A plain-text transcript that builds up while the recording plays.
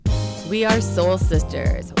We are soul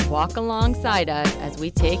sisters. Walk alongside us as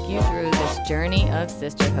we take you through this journey of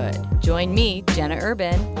sisterhood. Join me, Jenna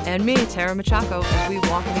Urban. And me, Tara Machako, as we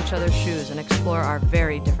walk in each other's shoes and explore our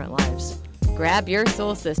very different lives. Grab your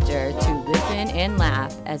soul sister to listen and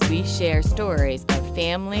laugh as we share stories of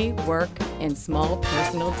family, work, and small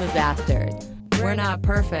personal disasters. We're not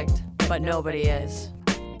perfect, but nobody is.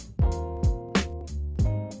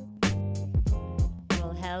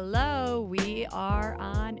 Well, hello. We are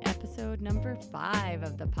on episode number 5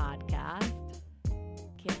 of the podcast.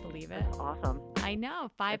 Can't believe it. That's awesome. I know.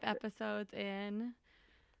 5 episodes in.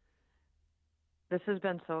 This has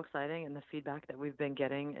been so exciting, and the feedback that we've been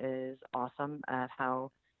getting is awesome at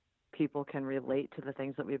how people can relate to the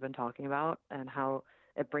things that we've been talking about and how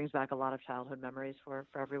it brings back a lot of childhood memories for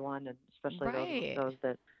everyone, and especially those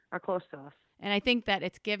that are close to us. And I think that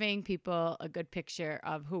it's giving people a good picture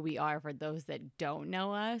of who we are for those that don't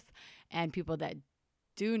know us, and people that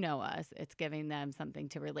do know us, it's giving them something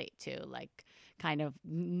to relate to, like kind of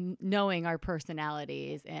knowing our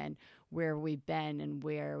personalities and where we've been and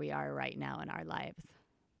where we are right now in our lives.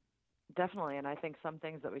 Definitely, and I think some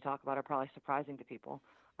things that we talk about are probably surprising to people.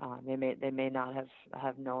 They may not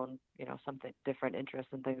have known, something different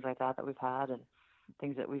interests and things like that we've had and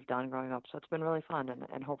things that we've done growing up. So it's been really fun,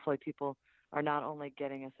 and hopefully people are not only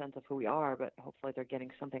getting a sense of who we are, but hopefully they're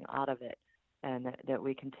getting something out of it, and that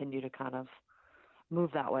we continue to kind of move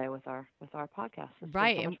that way with our podcast.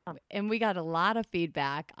 Right. And we got a lot of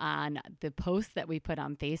feedback on the post that we put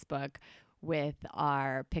on Facebook with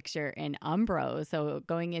our picture in Umbro. So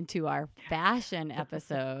going into our fashion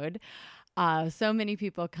episode, so many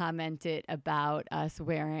people commented about us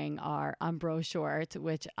wearing our Umbro shorts,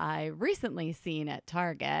 which I recently seen at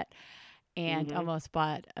Target. And almost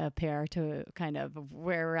bought a pair to kind of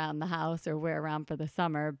wear around the house or wear around for the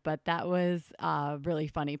summer. But that was a really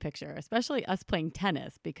funny picture, especially us playing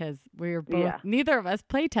tennis, because we were both, neither of us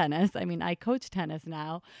play tennis. I mean, I coach tennis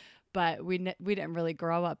now, but we didn't really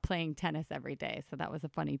grow up playing tennis every day. So that was a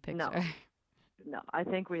funny picture. No, I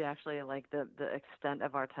think we actually, like, the extent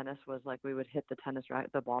of our tennis was like we would hit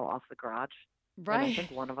the ball off the garage. Right. And I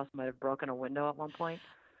think one of us might have broken a window at one point.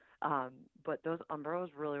 But those Umbros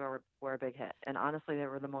really were a big hit. And honestly, they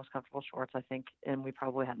were the most comfortable shorts, I think, and we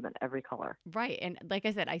probably had them in every color. Right. And like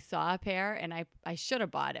I said, I saw a pair, and I should have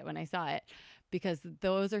bought it when I saw it, because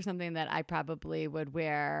those are something that I probably would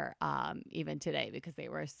wear even today, because they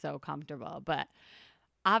were so comfortable. But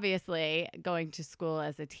obviously, going to school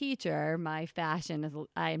as a teacher, my fashion is,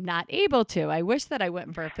 I'm not able to. I wish that I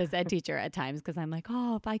went for a phys ed teacher at times, because I'm like,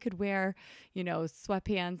 oh, if I could wear,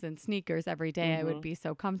 sweatpants and sneakers every day, I would be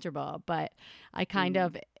so comfortable. But I kind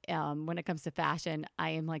of, when it comes to fashion,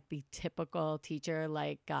 I am like the typical teacher,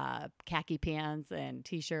 like khaki pants and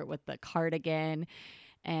t-shirt with the cardigan.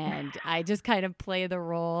 And I just kind of play the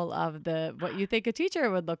role of what you think a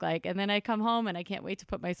teacher would look like. And then I come home and I can't wait to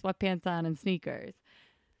put my sweatpants on and sneakers.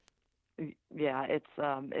 Yeah, it's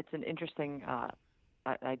an interesting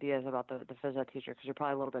ideas about the phys ed teacher, because you're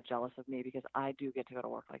probably a little bit jealous of me, because I do get to go to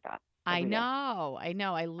work like that. I know.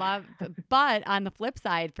 I love, but on the flip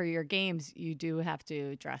side, for your games, you do have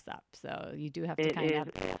to dress up. So you do have to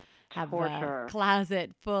have a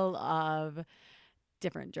closet full of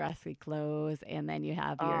different dressy clothes, and then you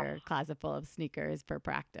have your closet full of sneakers for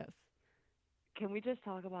practice. Can we just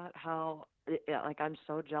talk about how, I'm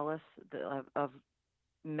so jealous of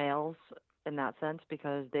males in that sense,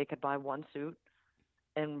 because they could buy one suit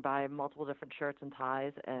and buy multiple different shirts and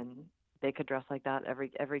ties, and they could dress like that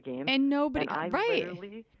every game. And nobody,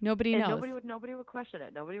 nobody knows. Nobody would question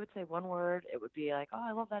it. Nobody would say one word. It would be like, oh,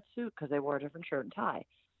 I love that suit, because they wore a different shirt and tie.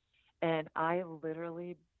 And I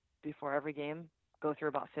literally, before every game, go through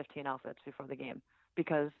about 15 outfits before the game,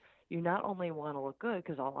 because you not only want to look good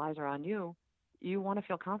because all eyes are on you, you want to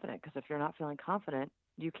feel confident, because if you're not feeling confident,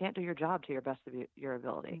 you can't do your job to your best of your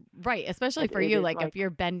ability. Right. Especially for you, like if you're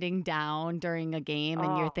bending down during a game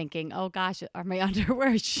and you're thinking, oh gosh, are my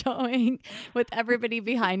underwear showing with everybody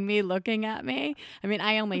behind me looking at me? I mean,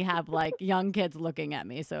 I only have like young kids looking at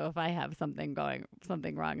me. So if I have something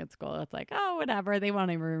wrong at school, it's like, oh, whatever. They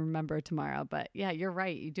won't even remember tomorrow. But yeah, you're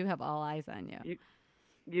right. You do have all eyes on you.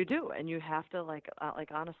 You do. And you have to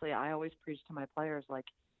honestly, I always preach to my players, like,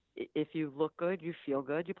 if you look good, you feel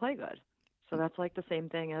good, you play good. So that's like the same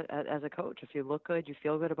thing as a coach. If you look good, you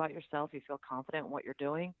feel good about yourself, you feel confident in what you're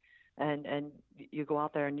doing, and you go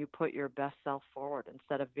out there and you put your best self forward,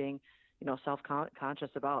 instead of being, self-conscious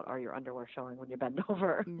about, are your underwear showing when you bend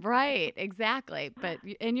over? Right, exactly.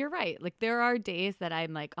 And you're right. Like, there are days that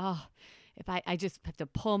I'm like, oh, if I just have to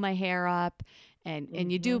pull my hair up,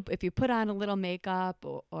 and you do, if you put on a little makeup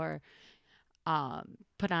or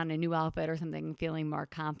put on a new outfit or something, feeling more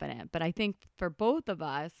confident. But I think for both of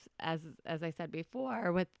us, as I said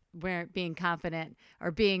before, with being confident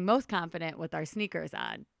or being most confident with our sneakers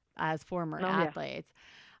on as former athletes.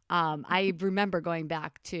 I remember going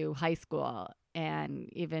back to high school and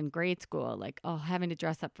even grade school, like, having to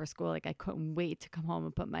dress up for school. Like, I couldn't wait to come home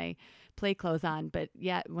and put my play clothes on. But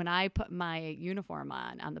yet when I put my uniform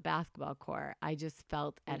on the basketball court, I just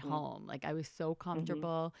felt at home. Like, I was so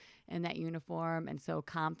comfortable in that uniform and so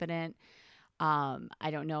confident.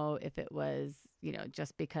 I don't know if it was,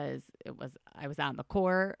 just because I was on the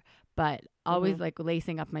court, but always like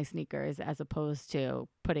lacing up my sneakers as opposed to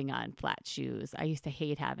putting on flat shoes. I used to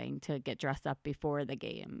hate having to get dressed up before the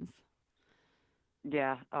games.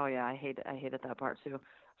 Yeah. Oh, yeah. I hated that part too.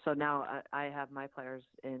 So now I have my players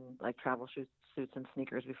in like travel suits and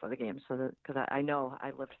sneakers before the game, so that because I know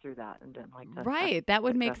I lived through that and didn't like to. Right, that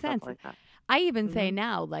would make sense. Like that. I even say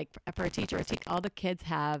now, like for a teacher, all the kids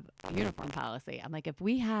have a uniform policy. I'm like, if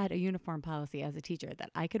we had a uniform policy as a teacher that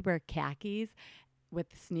I could wear khakis with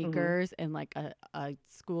sneakers and like a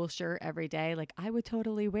school shirt every day, like I would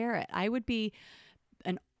totally wear it. I would be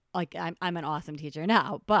I'm an awesome teacher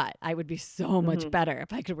now, but I would be so much better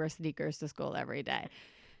if I could wear sneakers to school every day.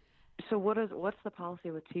 So what's the policy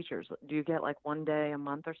with teachers? Do you get like one day a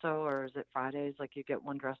month or so, or is it Fridays? Like you get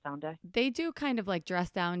one dress down day? They do kind of like dress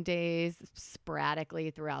down days sporadically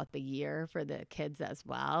throughout the year for the kids as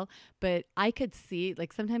well. But I could see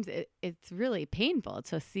like sometimes it's really painful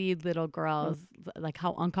to see little girls like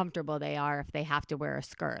how uncomfortable they are if they have to wear a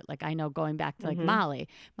skirt. Like I know going back to like Molly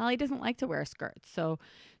doesn't like to wear skirts. So,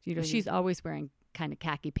 she's always wearing kind of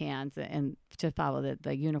khaki pants and to follow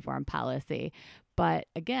the uniform policy. But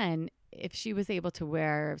again, if she was able to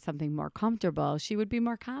wear something more comfortable, she would be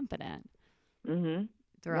more confident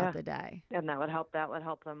throughout the day. And that would help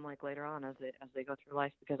them like later on as they go through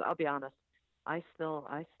life. Because I'll be honest, I still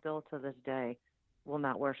to this day will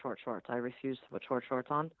not wear short shorts. I refuse to put short shorts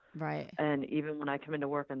on. Right. And even when I come into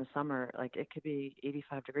work in the summer, like it could be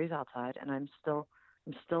 85 degrees outside, and I'm still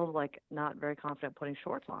like not very confident putting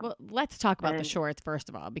shorts on. Well, let's talk about the shorts first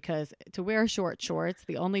of all, because to wear short shorts,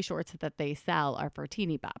 the only shorts that they sell are for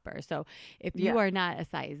teeny boppers. So if you are not a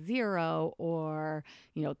size 0 or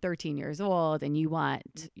 13 years old and you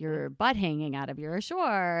want your butt hanging out of your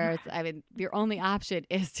shorts, I mean, your only option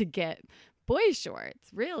is to get boy shorts,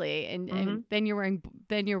 really, and then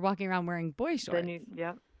you're walking around wearing boy shorts.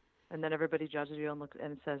 And then everybody judges you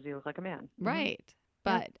and says you look like a man. Right.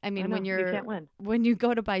 But I mean, you can't win. When you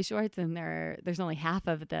go to buy shorts and there's only half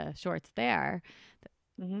of the shorts there,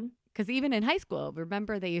 because even in high school,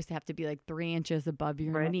 remember they used to have to be like 3 inches above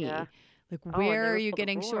your knee. Yeah. Like, where are you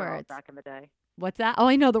getting shorts? Back in the day. What's that? Oh,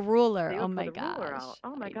 I know, the ruler. Oh my gosh.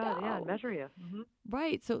 Oh my God. Yeah, and measure you.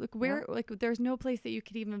 Right. So like there's no place that you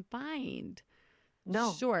could even find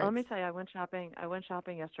shorts. Let me tell you, I went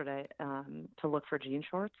shopping yesterday to look for jean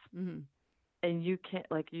shorts. And you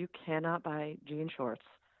cannot buy jean shorts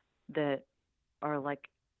that are like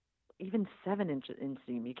even 7 inch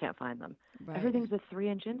inseam. You can't find them. Right. Everything's a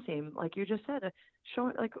 3-inch inseam, like you just said.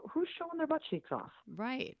 Who's showing their butt cheeks off?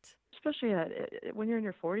 Right. Especially when you're in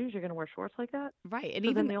your 40s, you're going to wear shorts like that. Right. And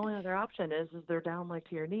so even then the only other option is they're down like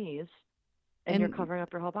to your knees, and you're covering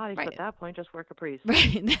up your whole body. Right. So at that point, just wear capris.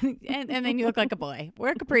 Right. and then you look like a boy.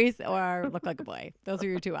 Wear capris or look like a boy. Those are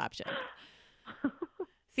your two options.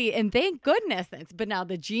 See, and thank goodness but now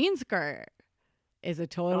the jean skirt is a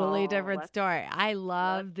totally different story. I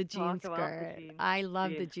love the jean skirt. I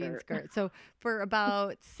love the jean skirt. So for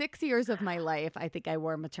about 6 years of my life, I think I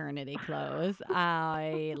wore maternity clothes.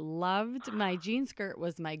 I loved my jean skirt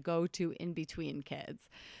was my go-to in between kids.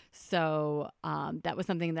 So that was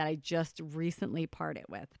something that I just recently parted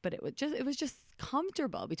with, but it was just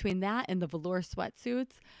comfortable between that and the velour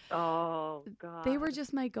sweatsuits. Oh God. They were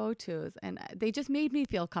just my go-tos, and they just made me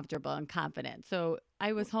feel comfortable and confident. So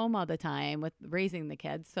I was home all the time with raising the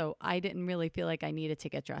kids, so I didn't really feel like I needed to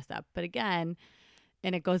get dressed up. But again,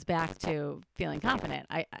 and it goes back to feeling confident.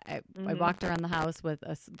 I walked around the house with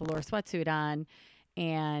a velour sweatsuit on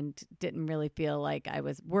and didn't really feel like I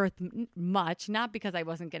was worth much, not because I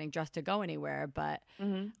wasn't getting dressed to go anywhere, but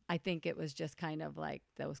I think it was just kind of like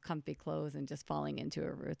those comfy clothes and just falling into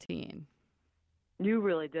a routine. You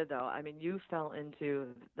really did, though. I mean, you fell into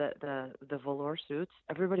the velour suits.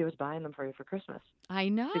 Everybody was buying them for you for Christmas. I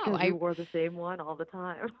know. Because you wore the same one all the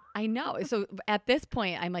time. I know. So at this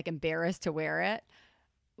point, I'm like embarrassed to wear it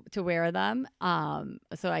to wear them.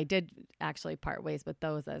 So I did actually part ways with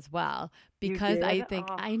those as well You because did? I think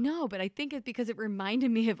Oh. I know, but I think it's because it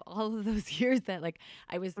reminded me of all of those years that like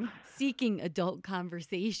I was seeking adult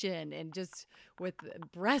conversation and just with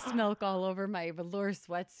breast milk all over my velour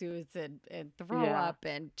sweatsuits and throw Yeah. up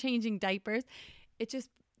and changing diapers. It just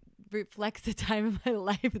reflects the time of my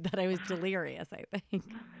life that I was delirious, I think.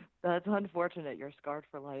 That's unfortunate. You're scarred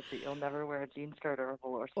for life that you'll never wear a jean skirt or a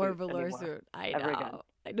velour suit Or velour anymore. suit. I Ever again. know.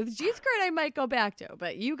 I know the jean skirt I might go back to,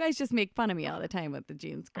 but you guys just make fun of me all the time with the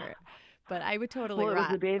jean skirt. But I would totally Well, it was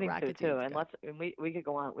rock, the bathing rock a suit jean too, skirt. and we could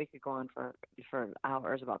go on for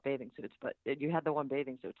hours about bathing suits. But you had the one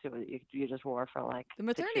bathing suit too that you just wore for like The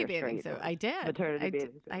 6 maternity years bathing straight. suit. I did. Maternity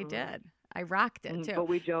bathing suit. I Mhm. did. I rocked it Mhm. too. But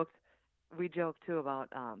we joked too about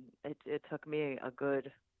it took me a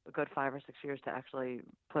good 5 or 6 years to actually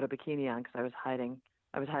put a bikini on because I was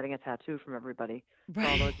hiding a tattoo from everybody for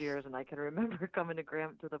all those years, and I can remember coming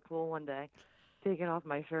to the pool one day, taking off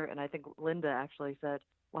my shirt, and I think Linda actually said,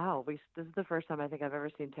 "Wow, this is the first time I think I've ever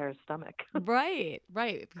seen Tara's stomach." Right,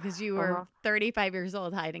 because you were Uh-huh. 35 years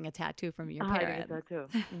old hiding a tattoo from your Hiding a parents.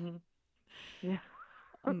 tattoo. Hmm. Yeah.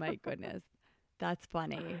 Oh my goodness. That's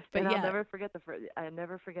funny. But And I'll yeah, never forget I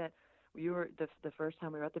never forget you were the first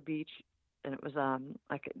time we were at the beach, and it was I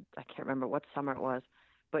can't remember what summer it was,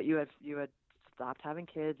 but you had stopped having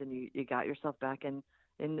kids and you got yourself back in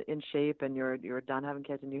shape, and you were done having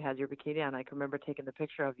kids and you had your bikini on. I can remember taking the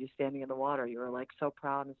picture of you standing in the water. You were like so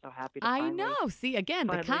proud and so happy to I finally know. See, again,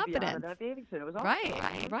 the be out of confidence. that bathing suit. It was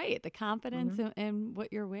awesome. Right. The confidence Mhm. in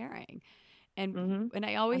what you're wearing. And Mhm.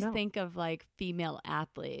 I I always know. think of like female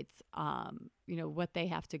athletes, what they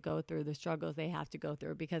have to go through, the struggles they have to go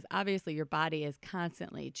through, because obviously your body is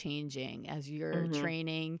constantly changing as you're Mhm.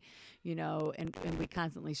 training, and we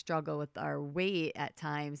constantly struggle with our weight at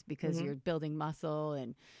times because Mhm. you're building muscle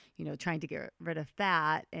and, trying to get rid of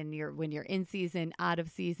fat and when you're in season, out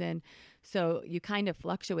of season. So you kind of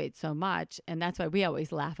fluctuate so much. And that's why we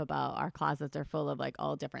always laugh about our closets are full of like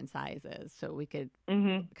all different sizes. So we could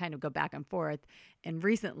Mhm. kind of go back and forth. And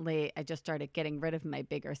recently, I just started getting rid of my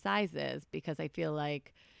bigger sizes because I feel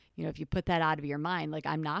like, if you put that out of your mind, like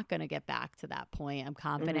I'm not going to get back to that point. I'm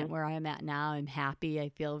confident Mhm. where I'm at now. I'm happy. I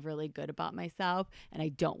feel really good about myself. And I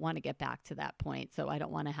don't want to get back to that point. So I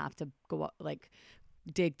don't want to have to go like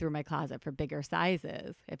dig through my closet for bigger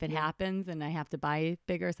sizes. If it Yeah. happens and I have to buy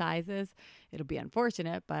bigger sizes, it'll be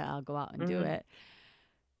unfortunate, but I'll go out and do Mhm. it.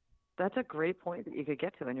 That's a great point that you could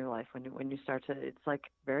get to in your life when you start to. It's like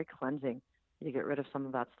very cleansing. You get rid of some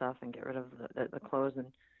of that stuff and get rid of the clothes,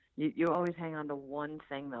 and you always hang on to one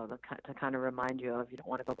thing though to kind of remind you of you don't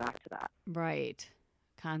want to go back to that. Right.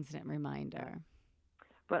 Constant reminder.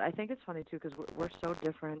 But I think it's funny too because we're so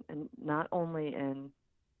different, and not only in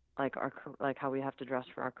like like how we have to dress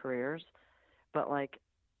for our careers, but like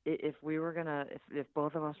if we were gonna if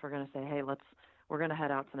both of us were gonna say, hey, we're gonna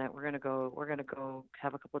head out tonight, we're gonna go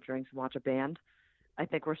have a couple of drinks and watch a band. I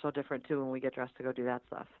think we're so different too when we get dressed to go do that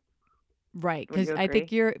stuff. Right, Wouldn't because you I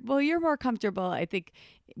think agree? you're more comfortable, I think,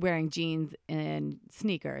 wearing jeans and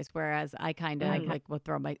sneakers, whereas I kind of Mhm. like will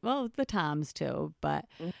throw the Toms too, but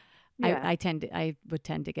Mm. Yeah, I would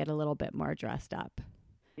tend to get a little bit more dressed up.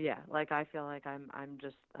 yeah. Like I feel like I'm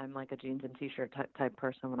like a jeans and t-shirt type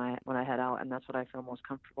person when I head out, and that's what I feel most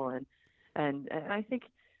comfortable in. And I think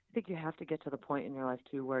you have to get to the point in your life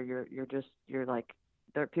too where you're like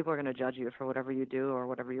people are going to judge you for whatever you do or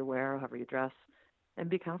whatever you wear or however you dress, and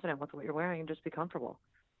be confident with what you're wearing and just be comfortable.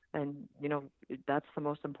 And that's the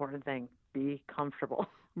most important thing. Be comfortable.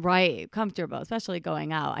 Right, comfortable, especially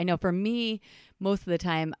going out. I know for me, most of the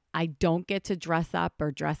time, I don't get to dress up or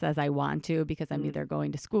dress as I want to because I'm Mm. either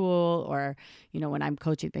going to school or, when I'm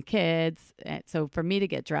coaching the kids. So for me to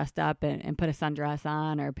get dressed up and put a sundress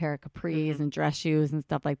on or a pair of capris Mhm. and dress shoes and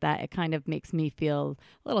stuff like that, it kind of makes me feel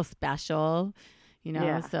a little special,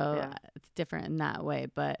 Yeah, so yeah. it's different in that way.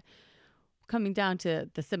 But coming down to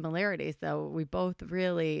the similarities, though, we both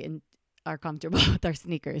really are comfortable with our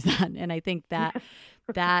sneakers on. And I think that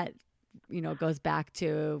goes back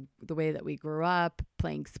to the way that we grew up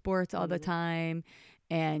playing sports all the Mhm. time,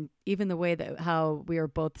 and even the way that how we are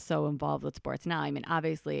both so involved with sports now. I mean,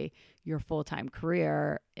 obviously your full-time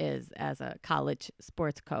career is as a college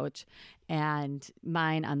sports coach, and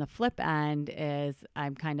mine on the flip end is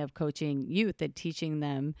I'm kind of coaching youth and teaching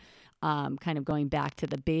them, kind of going back to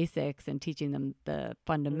the basics and teaching them the Mm.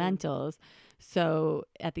 fundamentals. So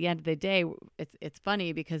at the end of the day, it's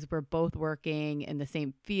funny because we're both working in the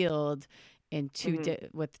same field in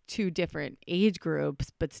Mhm. with two different age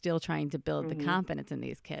groups, but still trying to build the Mhm. confidence in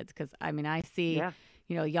these kids. Because I mean, I see, Yeah.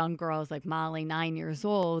 young girls like Molly, 9 years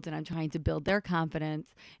old, and I'm trying to build their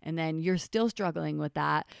confidence. And then you're still struggling with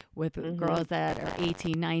that with girls that are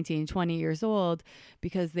 18, 19, 20 years old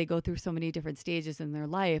because they go through so many different stages in their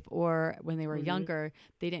life, or when they were younger,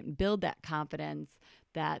 they didn't build that confidence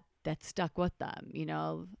that stuck with them,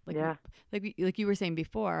 like you were saying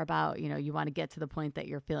before about, you want to get to the point that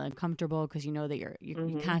you're feeling comfortable because you know that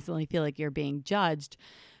you constantly feel like you're being judged.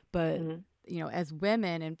 But as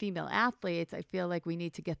women and female athletes, I feel like we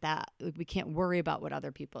need to get that. We can't worry about what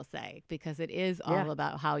other people say because it is all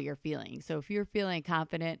about how you're feeling. So if you're feeling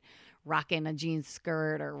confident, rocking a jean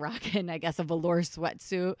skirt or rocking, I guess, a velour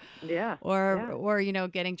sweatsuit, or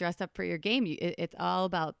getting dressed up for your game, it's all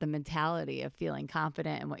about the mentality of feeling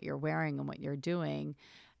confident in what you're wearing and what you're doing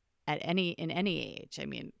in any age. I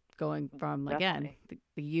mean, going from, again,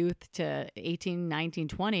 the youth to 18, 19,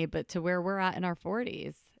 20, but to where we're at in our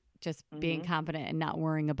 40s. Just being confident and not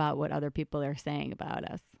worrying about what other people are saying about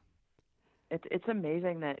us. It's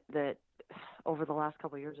amazing that over the last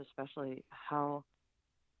couple of years, especially, how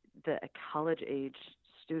the college age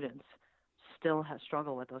students still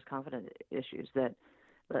struggle with those confidence issues.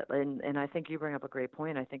 And I think you bring up a great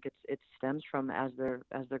point. I think it stems from as they're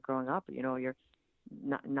growing up. You're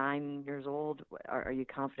 9 years old. Are you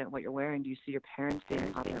confident in what you're wearing? Do you see your parents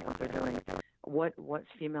being confident in what they're doing? What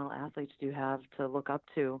female athletes do you have to look up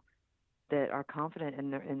to that are confident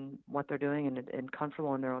in what they're doing and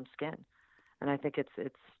comfortable in their own skin? And I think it's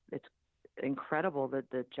incredible that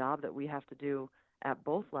the job that we have to do at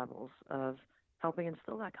both levels of helping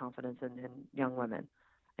instill that confidence in young women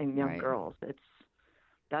and young girls.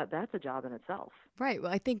 That's a job in itself. Right.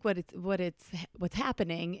 Well, I think what's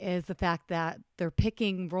happening is the fact that they're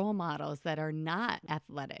picking role models that are not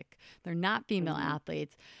athletic. They're not female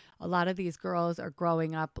athletes. A lot of these girls are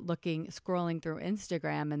growing up scrolling through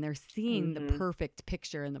Instagram, and they're seeing the perfect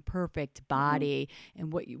picture and the perfect body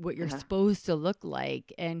and what you're supposed to look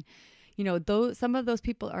like. And some of those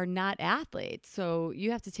people are not athletes. So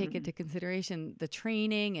you have to take into consideration the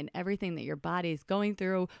training and everything that your body is going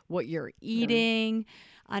through, what you're eating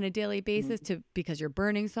on a daily basis because you're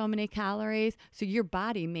burning so many calories. So your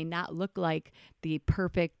body may not look like the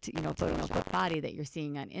perfect, Photoshop body that you're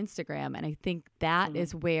seeing on Instagram. And I think that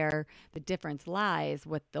is where the difference lies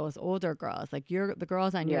with those older girls. Like the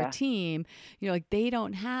girls on your team,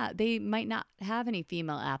 they might not have any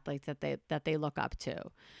female athletes that they look up to.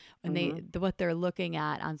 And what they're looking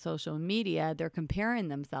at on social media, they're comparing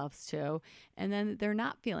themselves to, and then they're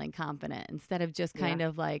not feeling confident instead of just kind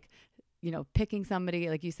of like, picking somebody,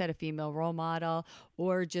 like you said, a female role model,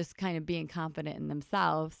 or just kind of being confident in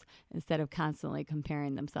themselves instead of constantly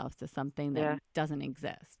comparing themselves to something that doesn't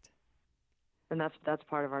exist. And that's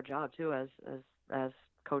part of our job too, as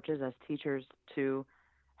coaches, as teachers, to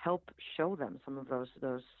help show them some of those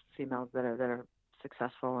females that are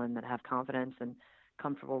successful and that have confidence and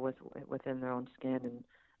comfortable within their own skin and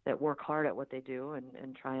that work hard at what they do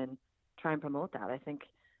and try and promote that. I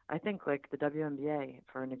think like the WNBA,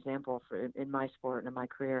 for an example, in my sport and in my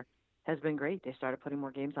career, has been great. They started putting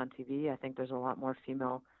more games on TV. I think there's a lot more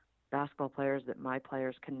female basketball players that my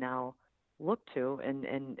players can now look to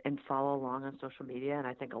and follow along on social media. And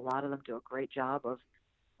I think a lot of them do a great job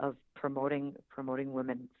of promoting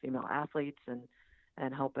women, female athletes,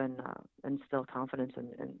 and helping instill confidence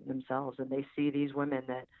in themselves. And they see these women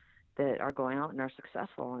that are going out and are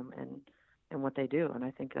successful in what they do. And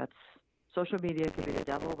I think that's, social media can be the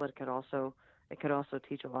devil, but it could also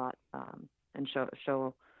teach a lot and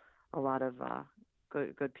show a lot of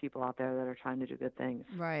good people out there that are trying to do good things.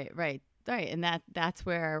 Right. And that's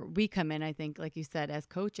where we come in, I think, like you said, as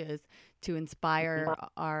coaches, to inspire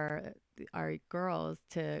our girls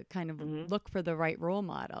to kind of look for the right role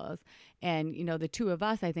models. And, the two of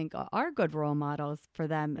us, I think, are good role models for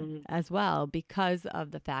them as well, because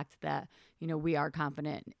of the fact that, we are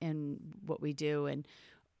confident in what we do. And,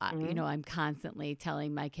 I'm constantly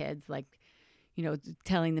telling my kids, like,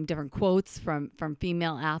 telling them different quotes from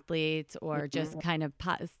female athletes, or just kind of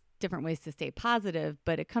different ways to stay positive.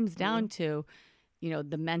 But it comes down to,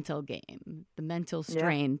 the mental game, the mental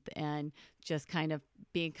strength, and just kind of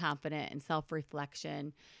being confident and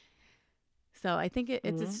self-reflection. So I think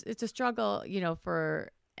it's a struggle, for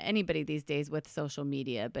anybody these days with social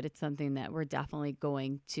media, but it's something that we're definitely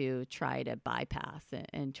going to try to bypass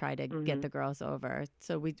and try to get the girls over.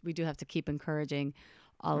 So we do have to keep encouraging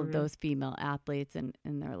all of those female athletes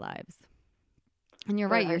in their lives. And you're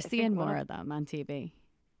right, you're seeing more of them on TV.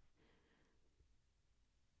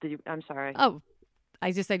 I'm sorry. Oh,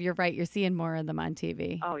 I just said you're right, you're seeing more of them on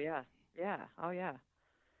TV. Oh yeah.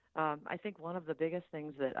 I think one of the biggest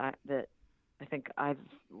things that I think I've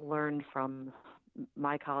learned from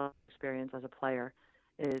my college experience as a player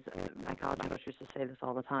is, my college coach used to say this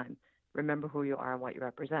all the time, remember who you are and what you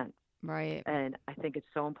represent. Right. And I think it's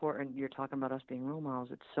so important, you're talking about us being role models,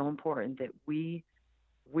 it's so important that we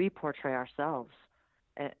portray ourselves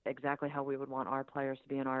exactly how we would want our players to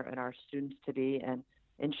be and our students to be,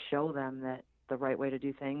 and show them that the right way to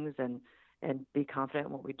do things, and be confident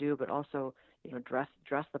in what we do, but also, you know, dress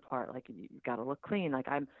the part. Like, you got to look clean. Like,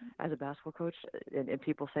 I'm, as a basketball coach, and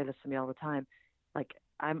people say this to me all the time, like,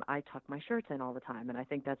 I tuck my shirts in all the time, and I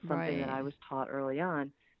think that's something that I was taught early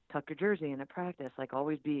on. Tuck your jersey in at practice. Like,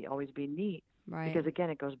 always be neat. Right. Because again,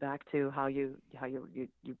 it goes back to how you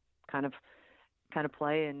kind of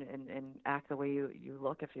play and act the way you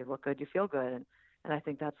look. If you look good, you feel good. And I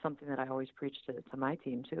think that's something that I always preach to my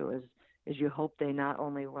team too, is you hope they not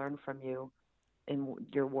only learn from you in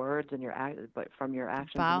your words and your act, but from your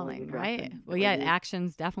actions. Following, right? Well, yeah,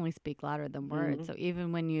 actions definitely speak louder than words. So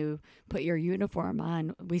even when you put your uniform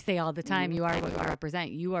on, we say all the time, you are what you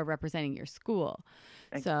represent. You are representing your school.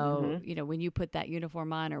 So, you know, when you put that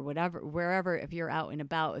uniform on or whatever, wherever, if you're out and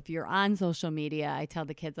about, if you're on social media, I tell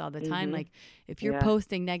the kids all the time, like, if you're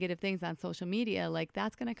posting negative things on social media, like,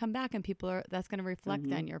 that's going to come back and that's going to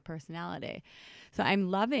reflect on your personality. So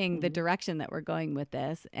I'm loving the direction that we're going with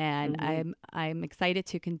this. And I'm excited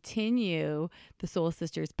to continue the Soul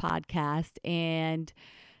Sisters podcast and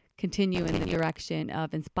continue in the direction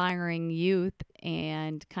of inspiring youth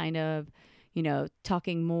and kind of, you know,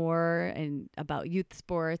 talking more and about youth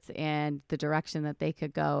sports and the direction that they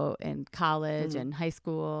could go in college and high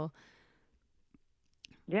school.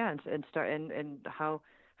 Yeah, and start and how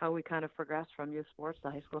we kind of progress from youth sports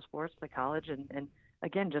to high school sports to college, and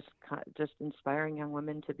again, just inspiring young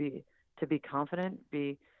women to be confident,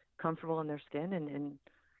 be comfortable in their skin,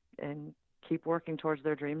 and keep working towards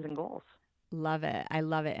their dreams and goals. Love it. I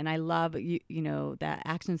love it. And I love, you know, that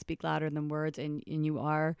actions speak louder than words, and you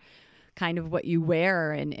are kind of what you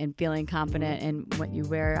wear, and feeling confident in what you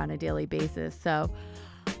wear on a daily basis. So,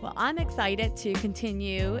 well, I'm excited to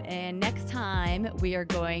continue. And next time we are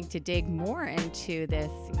going to dig more into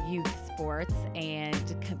this youth sports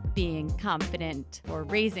and being confident, or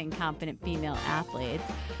raising confident female athletes.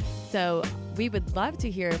 So we would love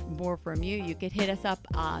to hear more from you. You could hit us up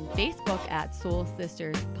on Facebook at Soul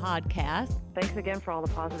Sisters Podcast. Thanks again for all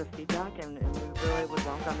the positive feedback, and we really would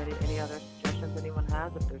welcome any other suggestions anyone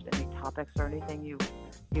has. If there's any topics or anything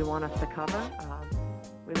you want us to cover,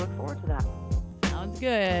 we look forward to that. Sounds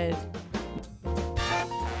good.